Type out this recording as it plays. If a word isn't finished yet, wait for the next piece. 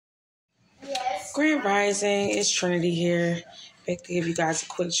Grand Rising, it's Trinity here. Back to give you guys a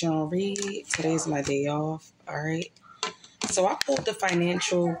quick general read. Today's my day off. Alright. So I pulled the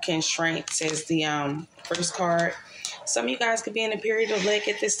financial constraints as the first card. Some of you guys could be in a period of lack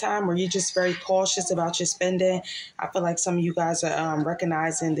at this time where you're just very cautious about your spending. I feel like some of you guys are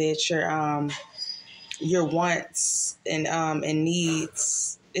recognizing that your wants and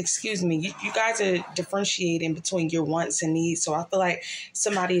needs. Excuse me, you guys are differentiating between your wants and needs. So I feel like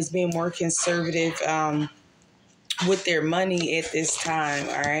somebody is being more conservative with their money at this time.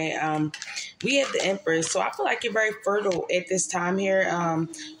 All right. We have the Empress. So I feel like you're very fertile at this time here.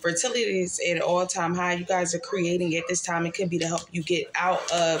 Fertility is at an all-time high. You guys are creating at this time. It could be to help you get out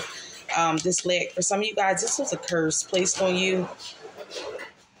of this lack. For some of you guys, this was a curse placed on you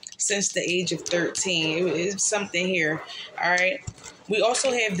since the age of 13. It's something here. All right. We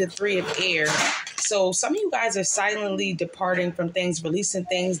also have the Three of Air. So some of you guys are silently departing from things, releasing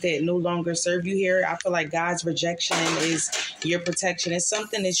things that no longer serve you here. I feel like God's rejection is your protection. It's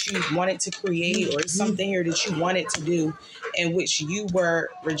something that you wanted to create, or it's something here that you wanted to do in which you were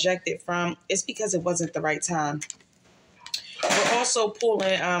rejected from. It's because it wasn't the right time. We're also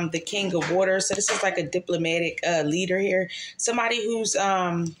pulling the King of Water. So this is like a diplomatic leader here. Somebody who's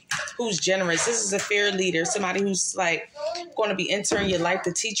generous. This is a fair leader. Somebody who's like going to be entering your life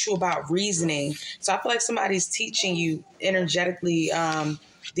to teach you about reasoning. So I feel like somebody's teaching you energetically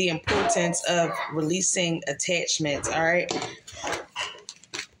the importance of releasing attachments. All right.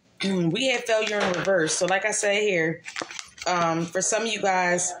 We have failure in reverse. So like I said here, for some of you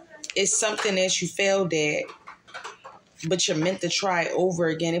guys, it's something that you failed at, but you're meant to try over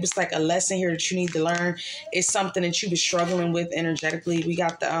again. It was like a lesson here that you need to learn. It's something that you were struggling with energetically. We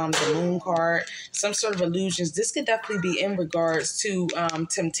got the Moon card, some sort of illusions. This could definitely be in regards to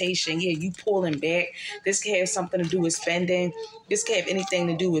temptation. Yeah, you pulling back. This could have something to do with spending. This could have anything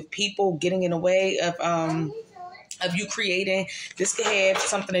to do with people getting in the way of you creating. This could have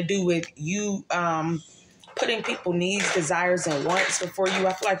something to do with you putting people needs, desires, and wants before you.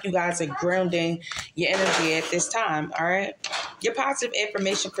 I feel like you guys are grounding your energy at this time, all right? Your positive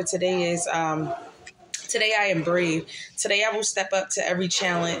affirmation for today is, today I am brave. Today I will step up to every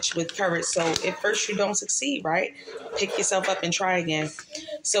challenge with courage. So if first you don't succeed, right? Pick yourself up and try again.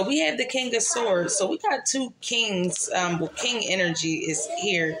 So we have the King of Swords. So we got two kings. King energy is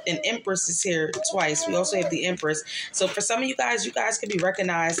here, and Empress is here twice. We also have the Empress. So for some of you guys can be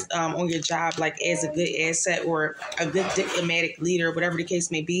recognized on your job like as a good asset or a good diplomatic leader, whatever the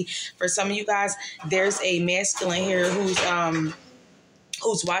case may be. For some of you guys, there's a masculine here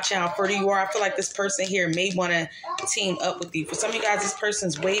who's watching how fertile you are. I feel like this person here may want to team up with you. For some of you guys, this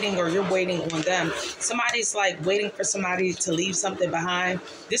person's waiting, or you're waiting on them. Somebody's like waiting for somebody to leave something behind.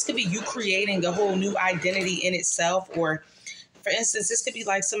 This could be you creating a whole new identity in itself. Or for instance, this could be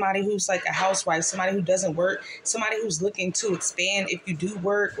like somebody who's like a housewife, somebody who doesn't work, somebody who's looking to expand. If you do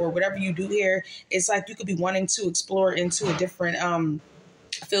work or whatever you do here, it's like you could be wanting to explore into a different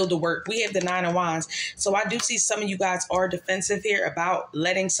field of work. We have the Nine of Wands. So I do see some of you guys are defensive here about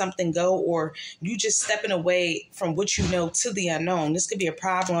letting something go, or you just stepping away from what you know to the unknown. This could be a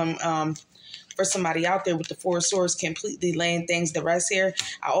problem for somebody out there with the Four of Swords, completely laying things to rest here.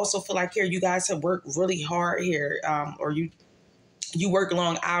 I also feel like here you guys have worked really hard here, or you work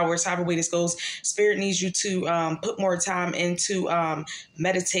long hours, however way this goes. Spirit needs you to put more time into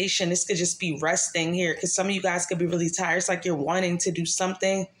meditation. This could just be resting here, because some of you guys could be really tired. It's like you're wanting to do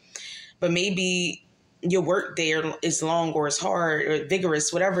something, but maybe your work there is long or it's hard or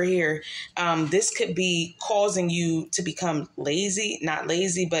vigorous, whatever here. This could be causing you to become lazy, not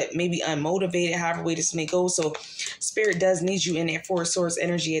lazy, but maybe unmotivated, however way this may go. So Spirit does need you in that Four of Swords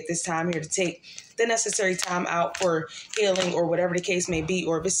energy at this time here to take the necessary time out for healing or whatever the case may be.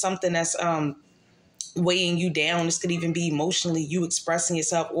 Or if it's something that's weighing you down, this could even be emotionally you expressing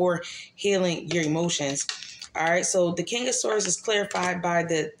yourself or healing your emotions. All right. So the King of Swords is clarified by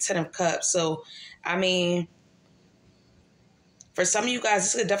the Ten of Cups. So, I mean, for some of you guys,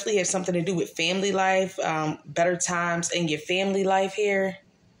 this could definitely have something to do with family life, better times in your family life here.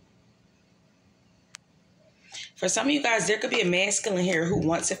 For some of you guys, there could be a masculine here who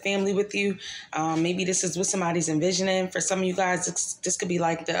wants a family with you. Maybe this is what somebody's envisioning. For some of you guys, this could be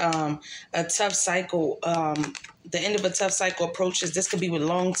like a tough cycle. The end of a tough cycle approaches. This could be with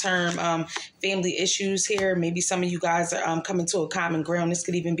long-term family issues here. Maybe some of you guys are coming to a common ground. This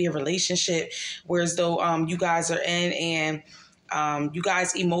could even be a relationship, whereas though you guys are in, and you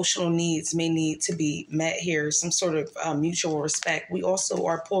guys' emotional needs may need to be met here, some sort of mutual respect. We also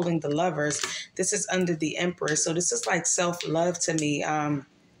are pulling the Lovers. This is under the Empress. So this is like self-love to me.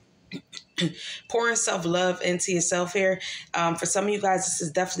 pouring self-love into yourself here. For some of you guys, this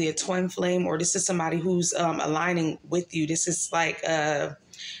is definitely a twin flame, or this is somebody who's aligning with you. This is like a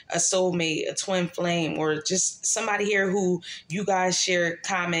soulmate, a twin flame, or just somebody here who you guys share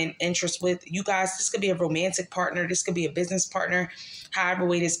common interests with. You guys, this could be a romantic partner. This could be a business partner, however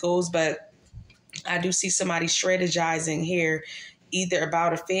way this goes. But I do see somebody strategizing here, either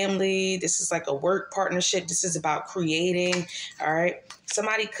about a family. This is like a work partnership. This is about creating. All right.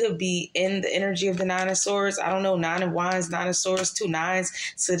 Somebody could be in the energy of the Nine of Swords. I don't know. 9 of Wands, 9 of Swords, 2 nines.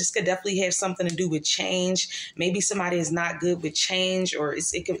 So this could definitely have something to do with change. Maybe somebody is not good with change, or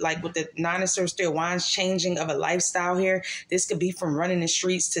it could, like with the 9 of Swords, 3 of Wands, changing of a lifestyle here. This could be from running the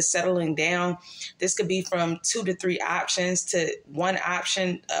streets to settling down. This could be from 2 to 3 options to 1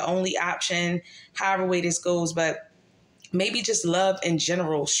 option, only option, however way this goes. But maybe just love in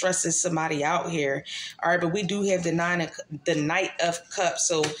general stresses somebody out here. All right, but we do have the Knight of Cups.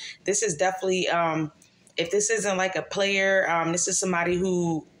 So this is definitely, if this isn't like a player, this is somebody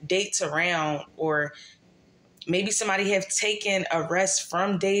who dates around, or maybe somebody have taken a rest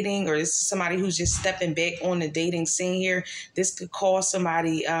from dating, or this is somebody who's just stepping back on the dating scene here. This could cause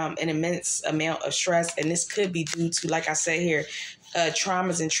somebody an immense amount of stress, and this could be due to, like I said here,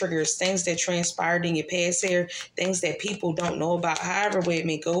 traumas and triggers, things that transpired in your past here, things that people don't know about, however way it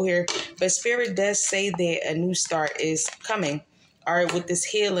may go here. But Spirit does say that a new start is coming. All right, with this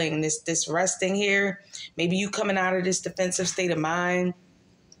healing, this resting here, maybe you coming out of this defensive state of mind.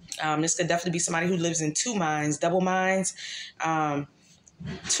 This could definitely be somebody who lives in 2 minds, double minds.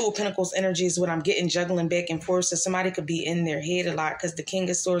 2 of Pentacles energy is what I'm getting, juggling back and forth. So somebody could be in their head a lot, because the King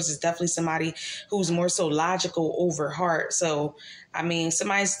of Swords is definitely somebody who's more so logical over heart. So, I mean,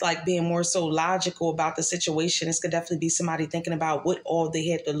 somebody's like being more so logical about the situation. This could definitely be somebody thinking about what all they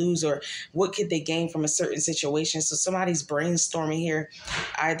had to lose, or what could they gain from a certain situation. So somebody's brainstorming here,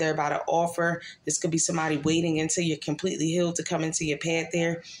 either about an offer. This could be somebody waiting until you're completely healed to come into your path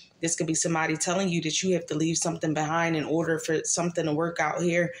there. This could be somebody telling you that you have to leave something behind in order for something to work out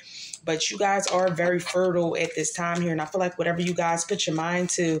here. But you guys are very fertile at this time here. And I feel like whatever you guys put your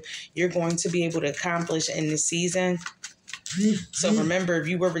mind to, you're going to be able to accomplish in this season. So remember, if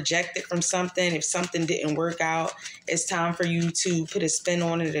you were rejected from something, if something didn't work out, it's time for you to put a spin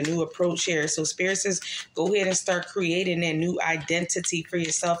on it, a new approach here. So Spirit says, go ahead and start creating that new identity for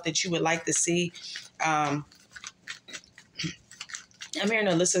yourself that you would like to see. I'm hearing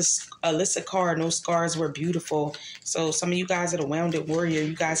Alyssa card, no scars were beautiful. So some of you guys are the wounded warrior.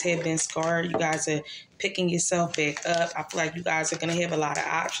 You guys have been scarred. You guys are picking yourself back up. I feel like you guys are going to have a lot of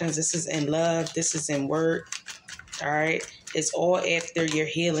options. This is in love. This is in work. All right. It's all after your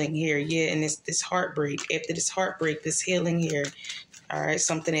healing here. Yeah. And it's this heartbreak. After this heartbreak, this healing here. All right.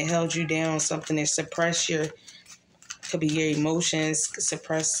 Something that held you down, something that suppressed could be your emotions, could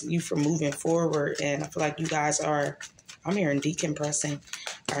suppress you from moving forward. And I feel like you guys are, I'm hearing decompressing.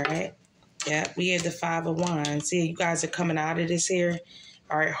 All right. Yeah, we had the 5 of Wands. Yeah, you guys are coming out of this here.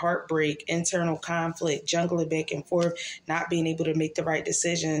 All right, heartbreak, internal conflict, jungling back and forth, not being able to make the right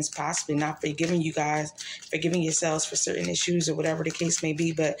decisions, possibly not forgiving yourselves for certain issues or whatever the case may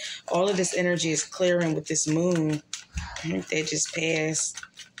be. But all of this energy is clearing with this moon that just passed.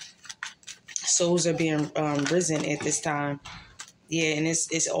 Souls are being risen at this time. Yeah, and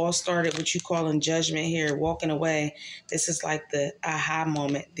it's all started with you calling judgment here, walking away. This is like the aha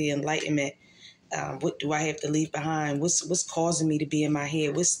moment, the enlightenment. What do I have to leave behind? What's causing me to be in my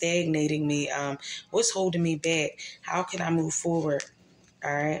head? What's stagnating me? What's holding me back? How can I move forward?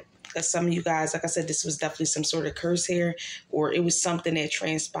 All right. Because some of you guys, like I said, this was definitely some sort of curse here, or it was something that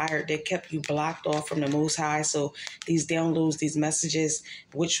transpired that kept you blocked off from the Most High. So these downloads, these messages,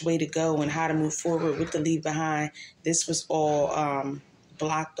 which way to go and how to move forward, what to leave behind, this was all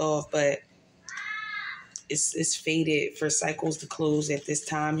blocked off, but it's fated for cycles to close at this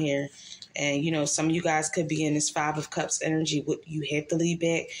time here. And, you know, some of you guys could be in this 5 of Cups energy. What you have to leave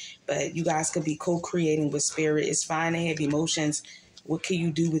back, but you guys could be co-creating with Spirit. It's fine to have emotions. What can you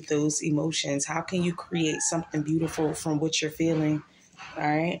do with those emotions? How can you create something beautiful from what you're feeling? All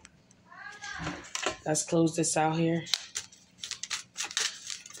right. Let's close this out here.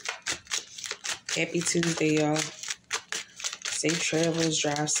 Happy Tuesday, y'all. Safe travels.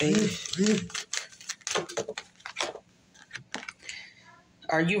 Drive safe.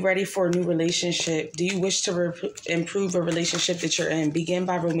 Are you ready for a new relationship? Do you wish to improve a relationship that you're in? Begin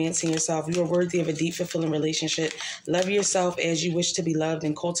by romancing yourself. You are worthy of a deep, fulfilling relationship. Love yourself as you wish to be loved,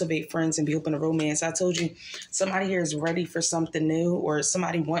 and cultivate friends and be open to romance. I told you, somebody here is ready for something new, or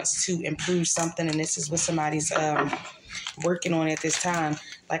somebody wants to improve something, and this is what somebody's working on at this time.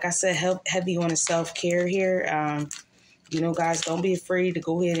 Like I said, heavy on the self-care here. You know, guys, don't be afraid to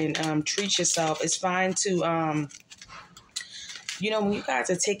go ahead and treat yourself. It's fine to, you know, when you guys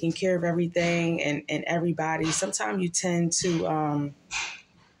are taking care of everything and everybody, sometimes you tend to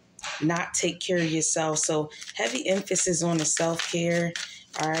not take care of yourself. So heavy emphasis on the self-care.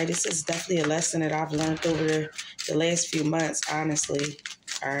 All right, this is definitely a lesson that I've learned over the last few months, honestly.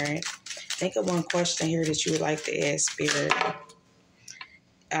 All right. Think of one question here that you would like to ask, Spirit.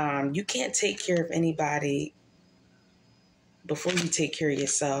 You can't take care of anybody before you take care of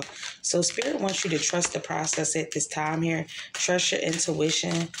yourself. So Spirit wants you to trust the process at this time here. Trust your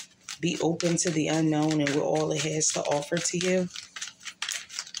intuition. Be open to the unknown and what all it has to offer to you.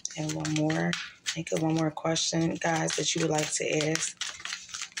 And one more. Think of one more question, guys, that you would like to ask.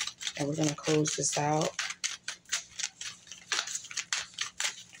 And we're going to close this out.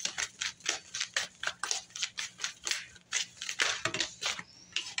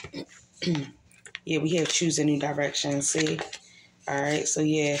 Yeah, we have choose a new direction. See? All right. So,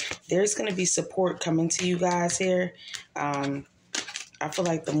 yeah, there's going to be support coming to you guys here. I feel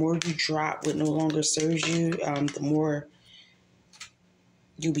like the more you drop what no longer serves you, the more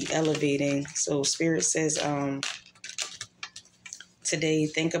you'll be elevating. So Spirit says today,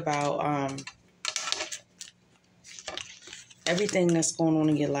 think about everything that's going on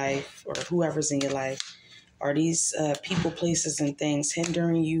in your life or whoever's in your life. Are these people, places, and things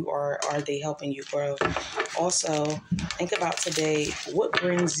hindering you, or are they helping you grow? Also, think about today, what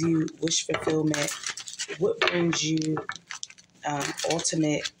brings you wish fulfillment? What brings you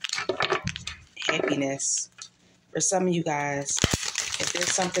ultimate happiness? For some of you guys, if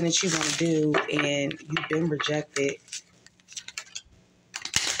there's something that you want to do and you've been rejected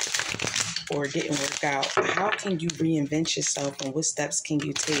or it didn't work out, how can you reinvent yourself and what steps can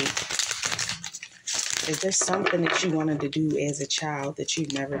you take? Is there something that you wanted to do as a child that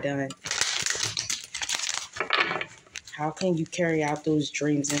you've never done? How can you carry out those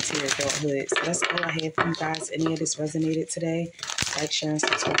dreams into your adulthood? So that's all I have for you guys. Any of this resonated today? Like, share, and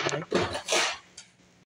subscribe.